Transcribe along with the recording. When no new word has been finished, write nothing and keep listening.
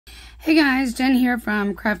Hey guys, Jen here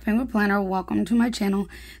from Cheerful Planner. Welcome to my channel.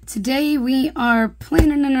 Today we are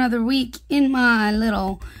planning another week in my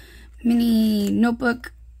little mini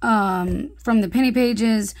notebook from the penny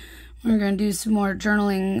pages. We're going to do some more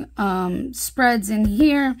journaling spreads in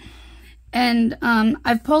here. And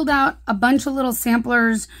I've pulled out a bunch of little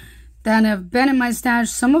samplers that have been in my stash.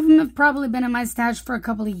 Some of them have probably been in my stash for a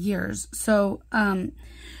couple of years. So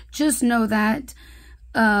just know that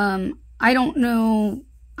I don't know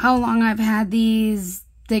how long I've had these.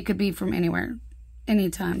 They could be from anywhere,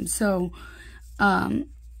 anytime. So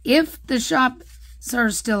if the shops are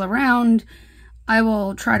still around, I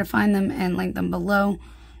will try to find them and link them below.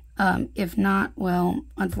 If not, well,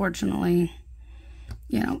 unfortunately,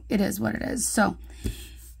 you know, it is what it is. So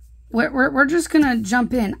we're just gonna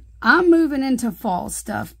jump in. I'm moving into fall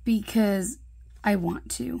stuff because I want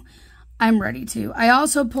to. I'm ready to. I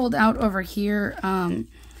also pulled out over here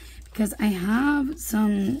because I have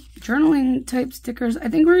some journaling type stickers. I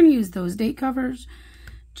think we're going to use those date covers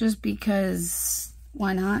just because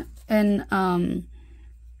why not? And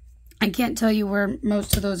I can't tell you where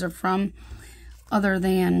most of those are from other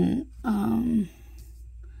than,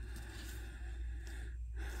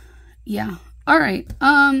 yeah. All right,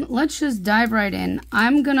 let's just dive right in.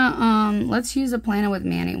 I'm gonna, let's use a Planner with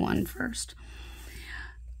Manny one first.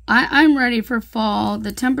 I'm ready for fall.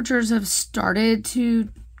 The temperatures have started to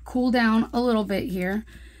cool down a little bit here.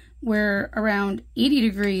 We're around 80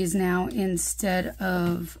 degrees now instead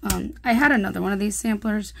of, I had another one of these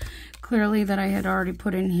samplers clearly that I had already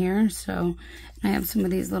put in here. So I have some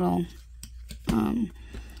of these little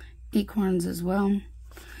acorns as well.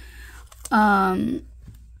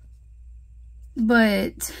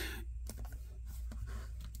 But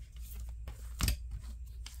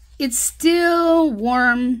it's still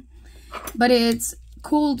warm, but it's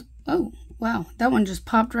cooled. Oh, wow, that one just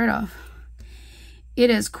popped right off. It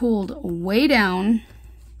has cooled way down.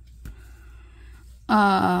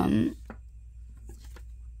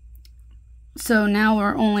 So now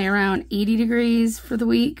we're only around 80 degrees for the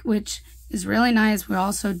week, which is really nice. We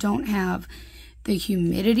also don't have the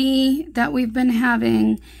humidity that we've been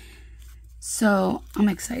having. So I'm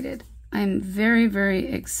excited. I'm very,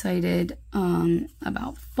 very excited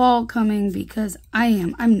about fall coming because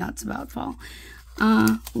I'm nuts about fall.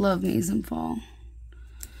 Love me some fall.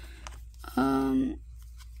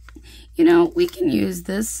 You know, we can use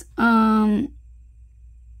this. Oh,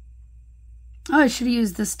 I should have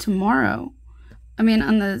used this tomorrow. I mean,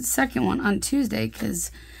 on the second one, on Tuesday,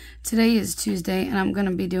 because today is Tuesday, and I'm going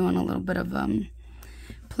to be doing a little bit of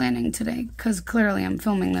planning today, because clearly I'm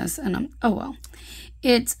filming this, and oh well.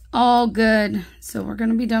 It's all good. So we're going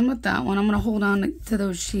to be done with that one. I'm going to hold on to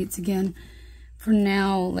those sheets again for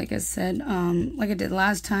now, like I said, like I did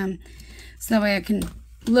last time, so that way I can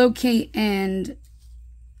locate and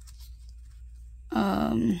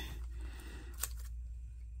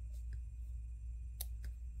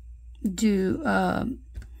do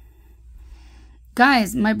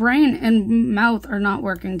guys, my brain and mouth are not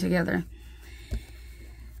working together.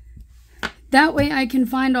 That way I can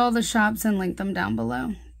find all the shops and link them down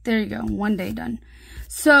below. There you go, one day done.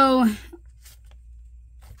 So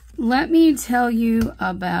let me tell you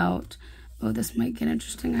about, oh, this might get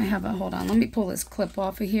interesting. I have a, hold on, let me pull this clip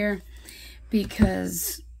off of here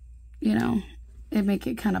because, you know, it make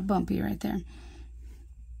it kind of bumpy right there.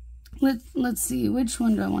 Let's see, which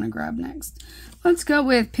one do I want to grab next? Let's go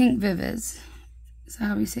with Pink Viviz. Is that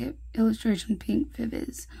how we say it? Illustration Pink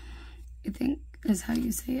Viviz, I think is how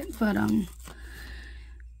you say it. But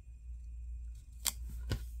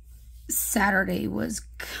Saturday was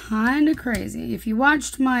kind of crazy. If you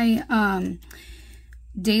watched my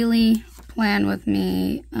daily plan with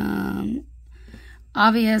me,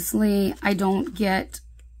 obviously I don't get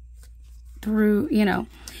through, you know,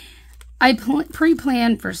 I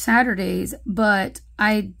pre-plan for Saturdays, but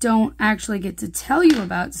I don't actually get to tell you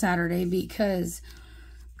about Saturday because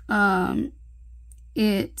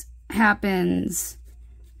it happens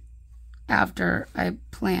after I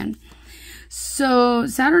plan. So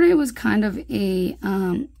Saturday was kind of a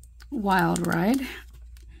wild ride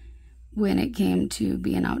when it came to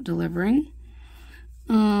being out delivering.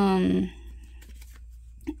 I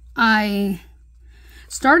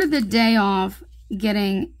started the day off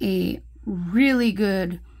getting a really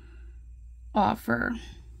good offer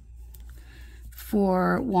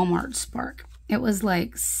for Walmart Spark. It was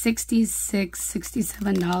like $66,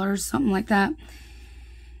 $67, something like that.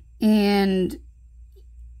 And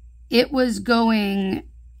it was going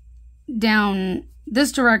down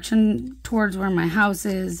this direction towards where my house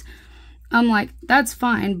is. I'm like, that's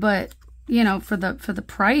fine, but you know, for the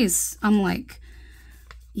price, I'm like,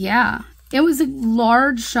 yeah. It was a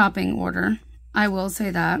large shopping order, I will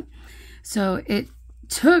say that. So it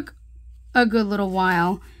took a good little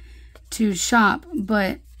while to shop,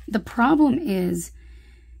 but the problem is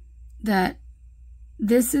that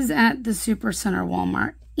this is at the Supercenter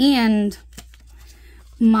Walmart, and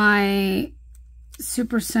my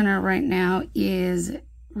Supercenter right now is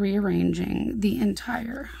rearranging the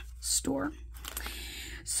entire store.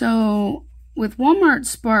 So with Walmart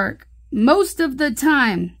Spark, most of the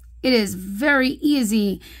time it is very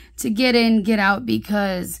easy to get in, get out,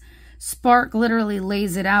 because Spark literally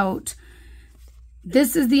lays it out.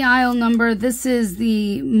 This is the aisle number, this is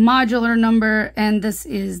the modular number, and this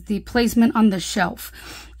is the placement on the shelf.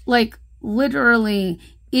 Like, literally,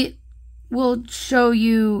 it will show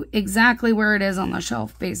you exactly where it is on the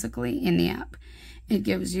shelf, basically, in the app. It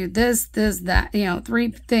gives you this, that, you know,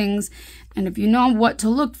 3 things. And if you know what to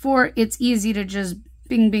look for, it's easy to just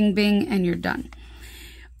bing, bing, bing, and you're done.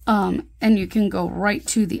 And you can go right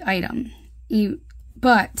to the item.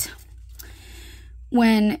 But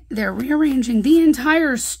when they're rearranging the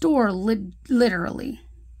entire store, literally,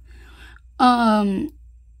 nothing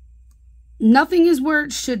is where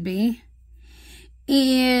it should be,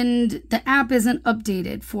 and the app isn't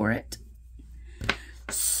updated for it.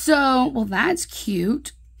 So, well, that's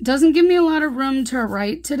cute. Doesn't give me a lot of room to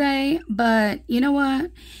write today, but you know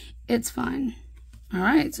what? It's fine. All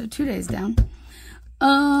right, so 2 days down.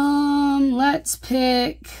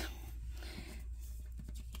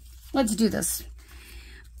 Let's do this.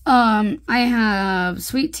 I have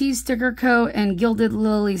Sweet Tea Sticker Co. and Gilded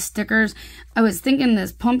Lily Stickers. I was thinking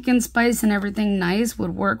this pumpkin spice and everything nice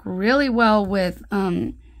would work really well with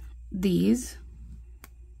these,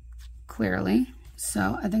 clearly.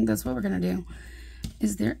 So I think that's what we're going to do.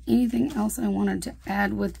 Is there anything else I wanted to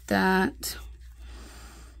add with that?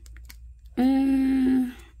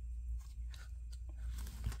 I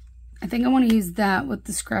think I want to use that with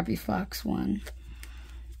the Scrappy Fox one.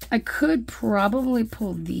 I could probably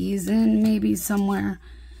pull these in maybe somewhere.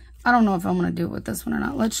 I don't know if I'm going to do it with this one or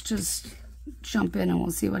not. Let's just jump in and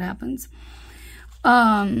we'll see what happens.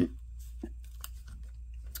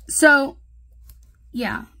 So,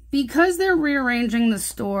 yeah. Because they're rearranging the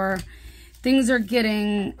store, things are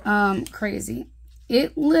getting crazy.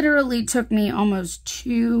 It literally took me almost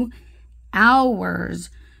 2 hours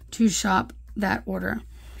to shop that order.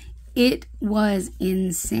 It was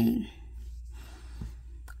insane.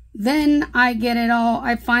 Then I get it all.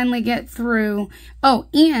 I finally get through. Oh,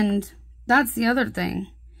 and that's the other thing.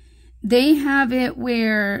 They have it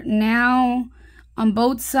where now on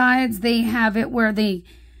both sides, they have it where they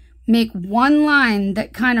make one line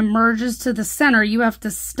that kind of merges to the center. You have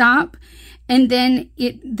to stop, and then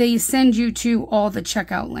they send you to all the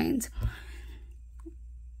checkout lanes.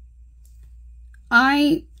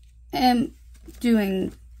 I am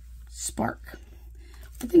doing Spark.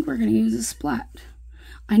 I think we're going to use a splat.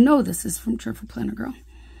 I know this is from Cheerful Planner Girl.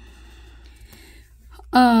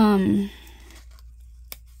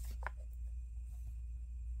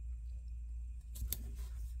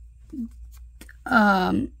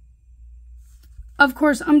 Of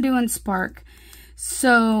course, I'm doing Spark.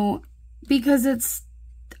 So, because it's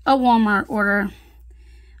a Walmart order,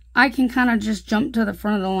 I can kind of just jump to the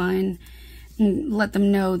front of the line and let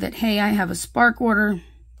them know that, hey, I have a Spark order.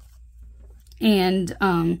 And,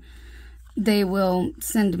 they will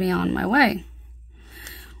send me on my way.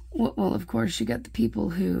 Well, of course, you get the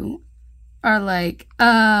people who are like,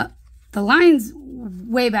 the line's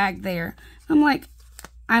way back there. I'm like,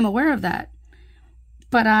 I'm aware of that,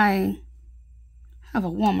 but I have a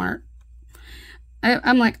Walmart.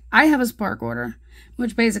 I'm like, I have a Spark order,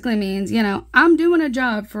 which basically means, you know, I'm doing a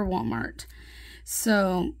job for Walmart.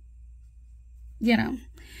 So, you know,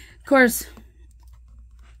 of course,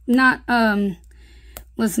 not,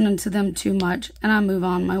 listening to them too much, and I move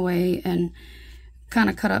on my way and kind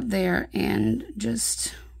of cut up there and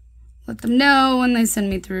just let them know when they send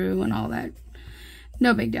me through and all that.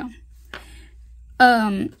 No big deal.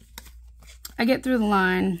 I get through the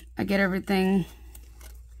line, I get everything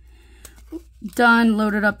done,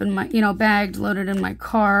 loaded up in my, bagged, loaded in my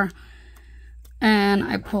car, and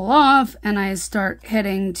I pull off and I start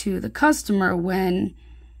heading to the customer when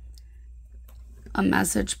a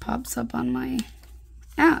message pops up on my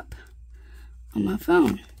app on my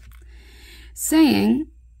phone saying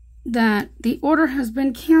that the order has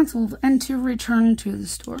been canceled and to return to the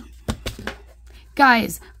store.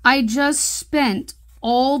 Guys, I just spent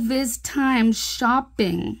all this time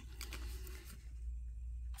shopping,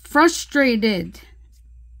 frustrated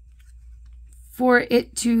for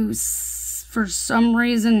it to, for some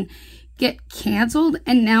reason, get canceled,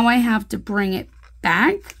 and now I have to bring it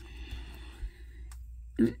back.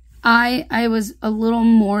 I was a little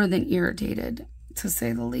more than irritated, to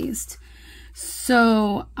say the least.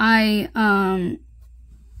 So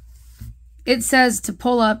it says to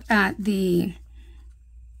pull up at the,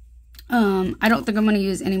 I don't think I'm going to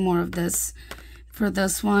use any more of this for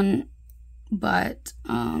this one, but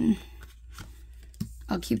I'll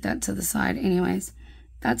keep that to the side anyways.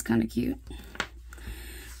 That's kind of cute.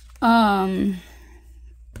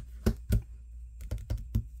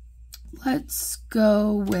 Let's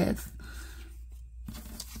go with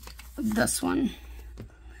this one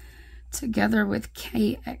together with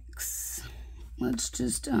KX. Let's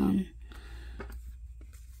just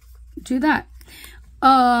do that.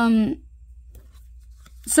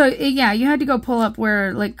 So yeah, you had to go pull up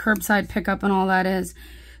where like curbside pickup and all that is.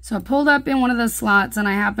 So I pulled up in one of the slots, and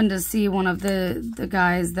I happened to see one of the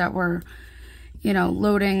guys that were, you know,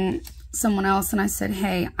 loading someone else, and I said,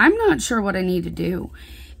 hey, I'm not sure what I need to do.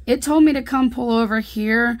 It told me to come pull over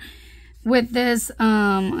here with this.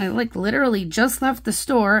 I like literally just left the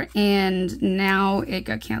store, and now it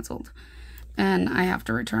got canceled and I have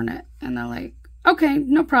to return it. And they're like, okay,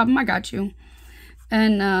 no problem, I got you.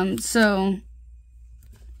 And so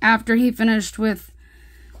after he finished with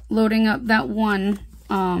loading up that one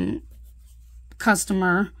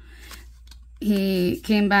customer, he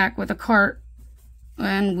came back with a cart,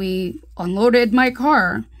 and we unloaded my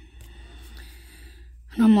car.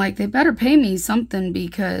 And I'm like, they better pay me something,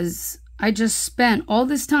 because I just spent all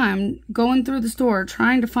this time going through the store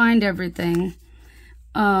trying to find everything.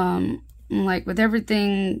 Like with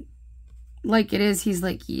everything like it is, he's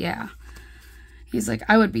like, yeah. He's like,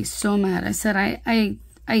 I would be so mad. I said, I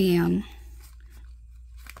am.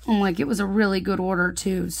 I'm like, it was a really good order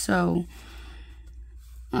too. So,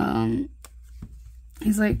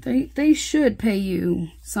 he's like, they should pay you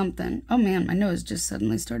something. Oh man, my nose just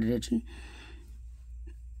suddenly started itching.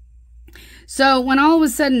 So when all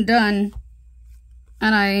was said and done,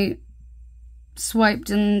 and I swiped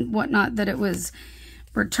and whatnot that it was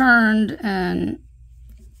returned, and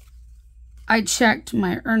I checked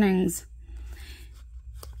my earnings,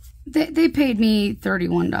 they paid me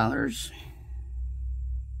 $31.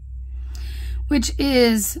 Which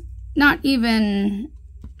is not even,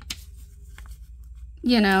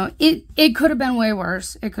 you know, it could have been way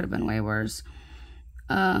worse. It could have been way worse.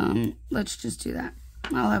 Let's just do that.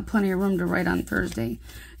 I'll have plenty of room to write on Thursday.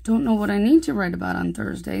 Don't know what I need to write about on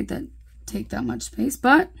Thursday that take that much space,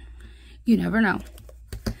 but you never know.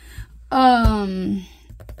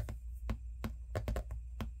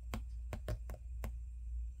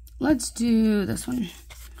 Let's do this one.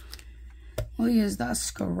 We'll use the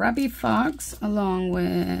Scrappy Fox along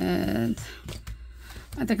with,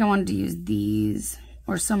 I think I wanted to use these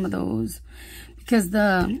or some of those, because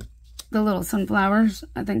the little sunflowers,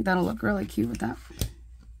 I think that'll look really cute with that.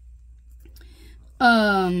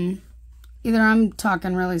 Either I'm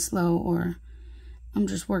talking really slow or I'm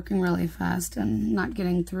just working really fast and not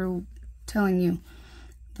getting through telling you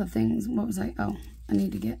the things. What was I? Oh, I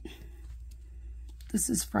need to get, this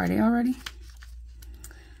is Friday already.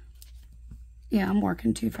 Yeah, I'm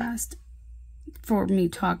working too fast for me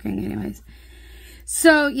talking anyways.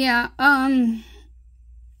 So yeah, I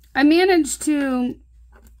managed to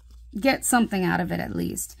get something out of it at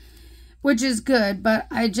least, which is good, but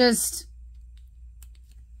I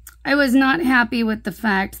was not happy with the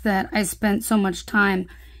fact that I spent so much time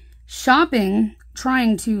shopping,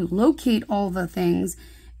 trying to locate all the things,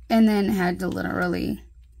 and then had to literally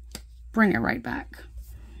bring it right back.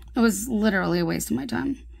 It was literally a waste of my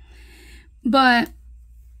time. But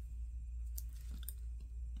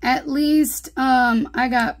at least I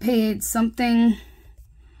got paid something,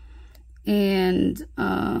 and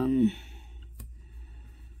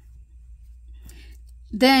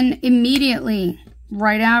then immediately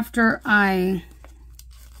right after I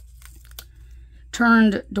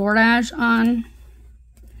turned DoorDash on,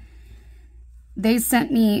 they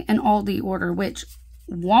sent me an Aldi order, which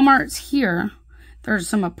Walmart's here. There's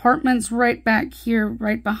some apartments right back here,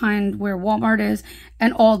 right behind where Walmart is,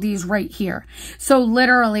 and Aldi's right here. So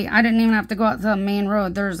literally, I didn't even have to go out to the main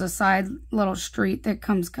road. There's a side little street that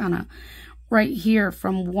comes kind of right here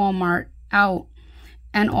from Walmart out,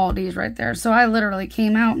 and Aldi's right there. So I literally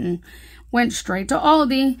came out and went straight to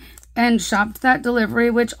Aldi and shopped that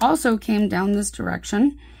delivery, which also came down this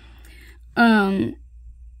direction.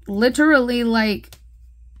 Literally like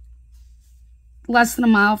less than a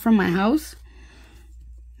mile from my house.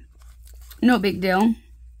 No big deal.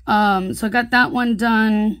 So I got that one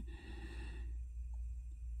done,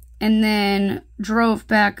 and then drove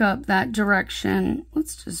back up that direction.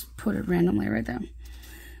 Let's just put it randomly right there.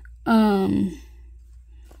 What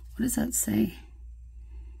does that say?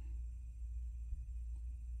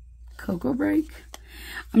 Cocoa Break.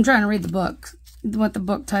 I'm trying to read the book, what the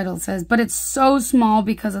book title says, but it's so small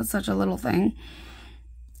because it's such a little thing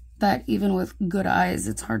that even with good eyes,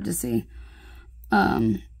 it's hard to see.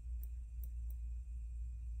 I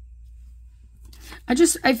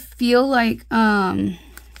feel like one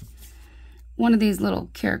of these little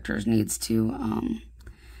characters needs to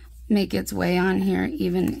make its way on here,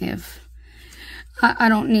 even if I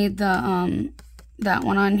don't need the that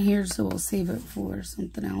one on here, so we'll save it for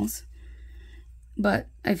something else. But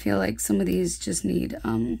I feel like some of these just need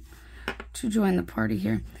to join the party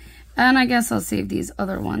here. And I guess I'll save these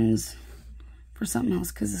other ones for something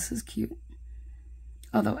else because this is cute.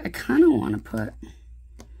 Although I kind of want to put, I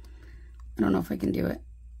don't know if I can do it.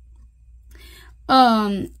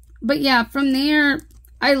 But yeah, from there,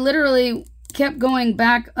 I literally kept going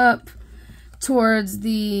back up towards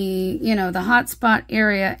the, you know, the hotspot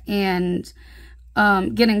area and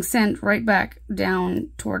getting sent right back down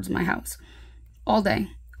towards my house all day.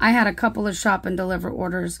 I had a couple of shop and deliver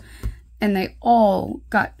orders and they all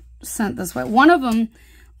got sent this way. One of them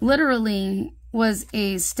literally was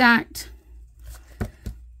a stacked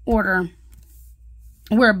order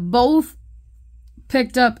where both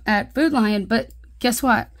picked up at Food Lion, but guess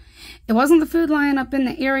what? It wasn't the Food Lion up in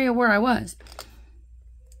the area where I was.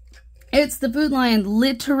 It's the Food Lion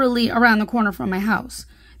literally around the corner from my house.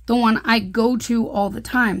 The one I go to all the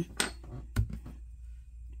time.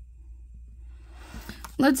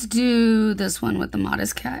 Let's do this one with the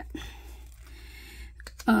Modest Cat.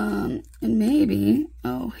 And maybe,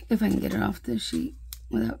 oh, if I can get it off this sheet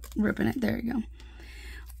without ripping it. There you go.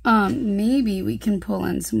 Maybe we can pull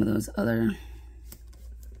in some of those other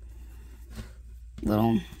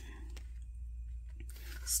little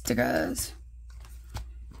stickers.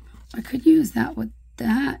 I could use that with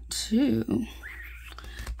that too.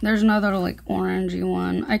 There's another like orangey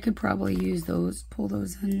one. I could probably use those, pull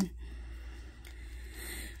those in.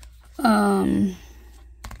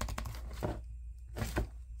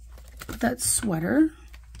 That sweater.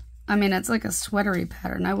 I mean, it's like a sweatery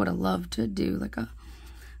pattern. I would have loved to do like a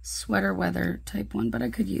sweater weather type one, but I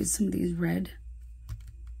could use some of these red.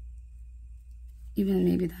 Even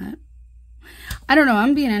maybe that. I don't know.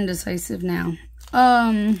 I'm being indecisive now.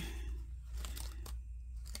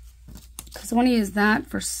 Because I want to use that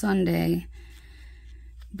for Sunday,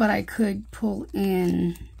 but I could pull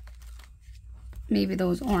in maybe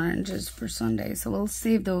those oranges for Sunday. So we'll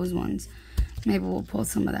save those ones. Maybe we'll pull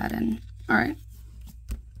some of that in. All right.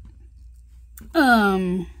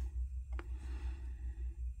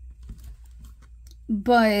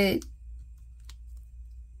 But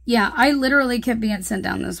yeah, I literally kept being sent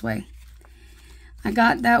down this way. I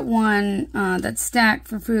got that one that's stacked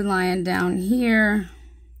for Food Lion down here.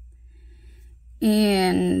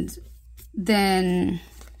 And then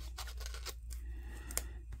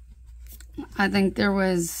I think there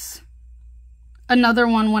was another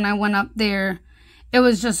one when I went up there. It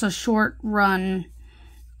was just a short run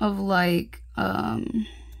of like, I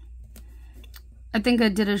think I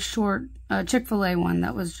did a short Chick-fil-A one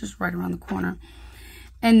that was just right around the corner.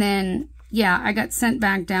 And then, yeah, I got sent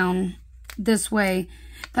back down this way.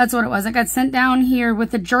 That's what it was. I got sent down here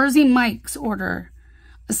with a Jersey Mike's order.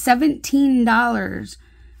 $17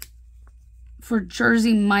 for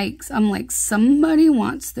Jersey Mike's. I'm like, somebody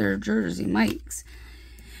wants their Jersey Mike's.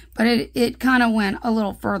 But it kind of went a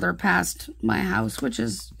little further past my house, which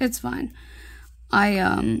is, it's fine. I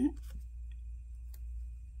am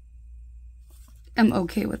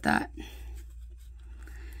okay with that.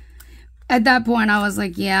 At that point, I was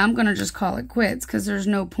like, yeah, I'm going to just call it quits because there's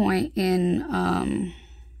no point in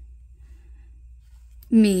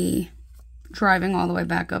me driving all the way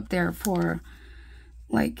back up there for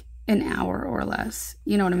like an hour or less.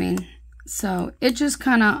 You know what I mean? So it just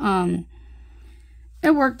kind of,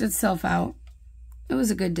 it worked itself out. It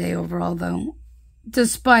was a good day overall, though.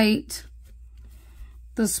 Despite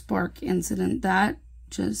the spark incident, that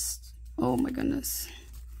just, oh my goodness.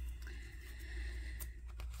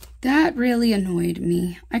 That really annoyed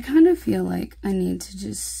me. I kind of feel like I need to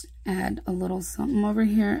just add a little something over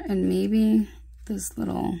here and maybe this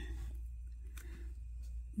little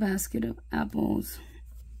basket of apples.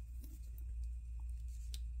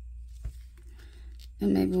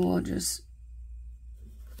 And maybe we'll just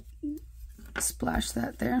splash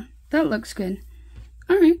that there. That looks good.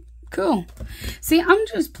 All right, cool. See, I'm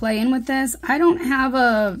just playing with this. I don't have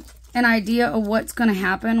an idea of what's going to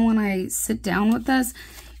happen when I sit down with this.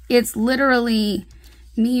 It's literally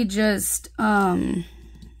me just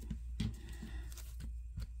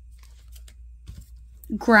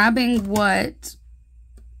grabbing what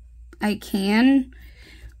I can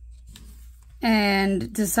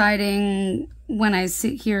and deciding when I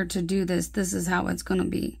sit here to do this, this is how it's going to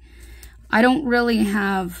be. I don't really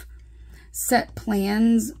have set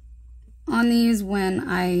plans on these when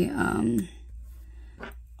I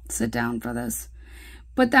sit down for this.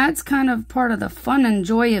 But that's kind of part of the fun and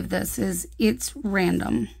joy of this, is it's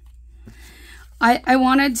random. I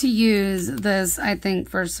wanted to use this, I think,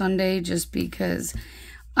 for Sunday just because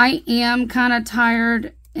I am kind of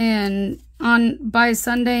tired, and by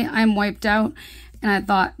Sunday I'm wiped out, and I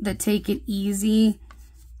thought the take it easy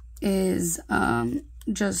is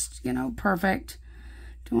just, you know, perfect.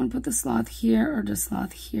 Do I want to put the sloth here or just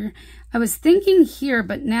sloth here? I was thinking here,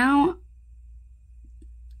 but now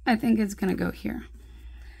I think it's going to go here.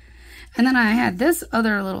 And then I had this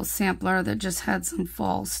other little sampler that just had some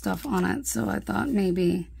fall stuff on it. So I thought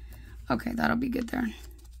maybe, okay, that'll be good there.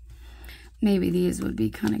 Maybe these would be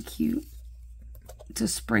kind of cute to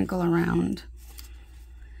sprinkle around.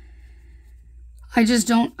 I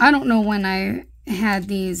don't know when I had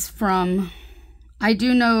these from. I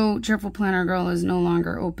do know Cheerful Planner Girl is no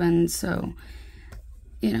longer open. So,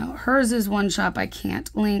 you know, hers is one shop I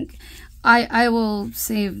can't link. I will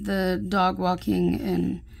save the dog walking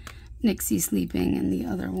and Nixie sleeping and the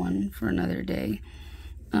other one for another day,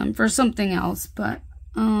 for something else. But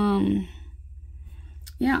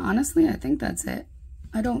yeah, honestly, I think that's it.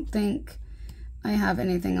 I don't think I have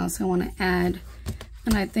anything else I want to add,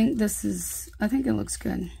 and I think I think it looks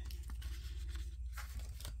good.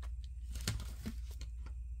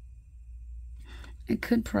 I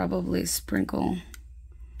could probably sprinkle.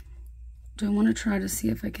 Do I want to try to see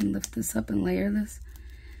if I can lift this up and layer this?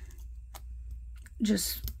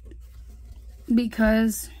 Just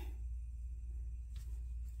because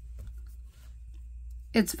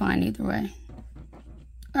it's fine either way.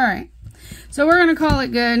 All right, so we're gonna call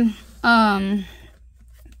it good.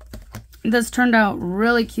 This turned out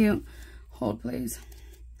really cute. Hold, please.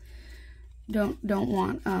 Don't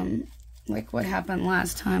want like what happened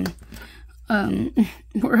last time,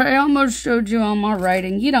 where I almost showed you all my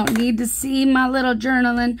writing. You don't need to see my little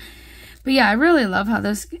journaling. But yeah, I really love how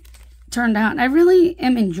this turned out. I really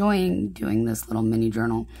am enjoying doing this little mini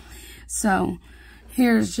journal. So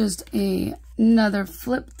here's just another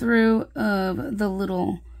flip through of the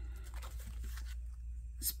little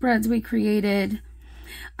spreads we created.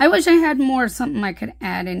 I wish I had more something I could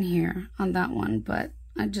add in here on that one, but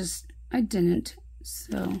I didn't.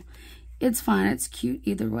 So it's fine. It's cute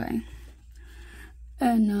either way.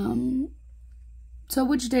 And so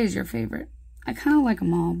which day is your favorite? I kind of like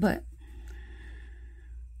them all, but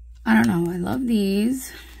I don't know. I love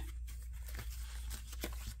these.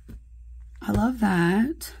 I love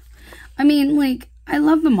that. I mean, like, I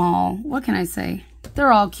love them all. What can I say?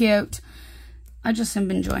 They're all cute. I just am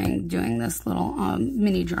enjoying doing this little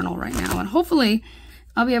mini journal right now. And hopefully,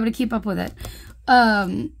 I'll be able to keep up with it.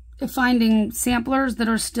 Finding samplers that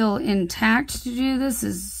are still intact to do this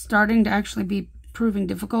is starting to actually be proving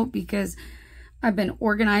difficult because I've been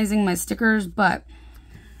organizing my stickers, but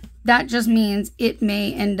that just means it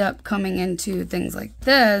may end up coming into things like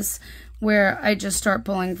this, where I just start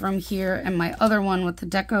pulling from here and my other one with the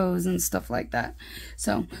decos and stuff like that.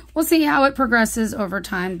 So we'll see how it progresses over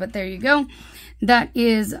time, but there you go. That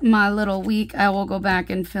is my little week. I will go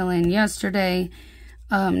back and fill in yesterday,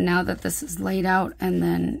 now that this is laid out, and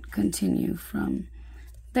then continue from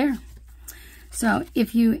there. So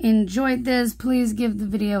if you enjoyed this, please give the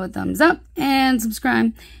video a thumbs up and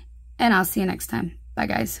subscribe, and I'll see you next time. Bye,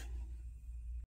 guys.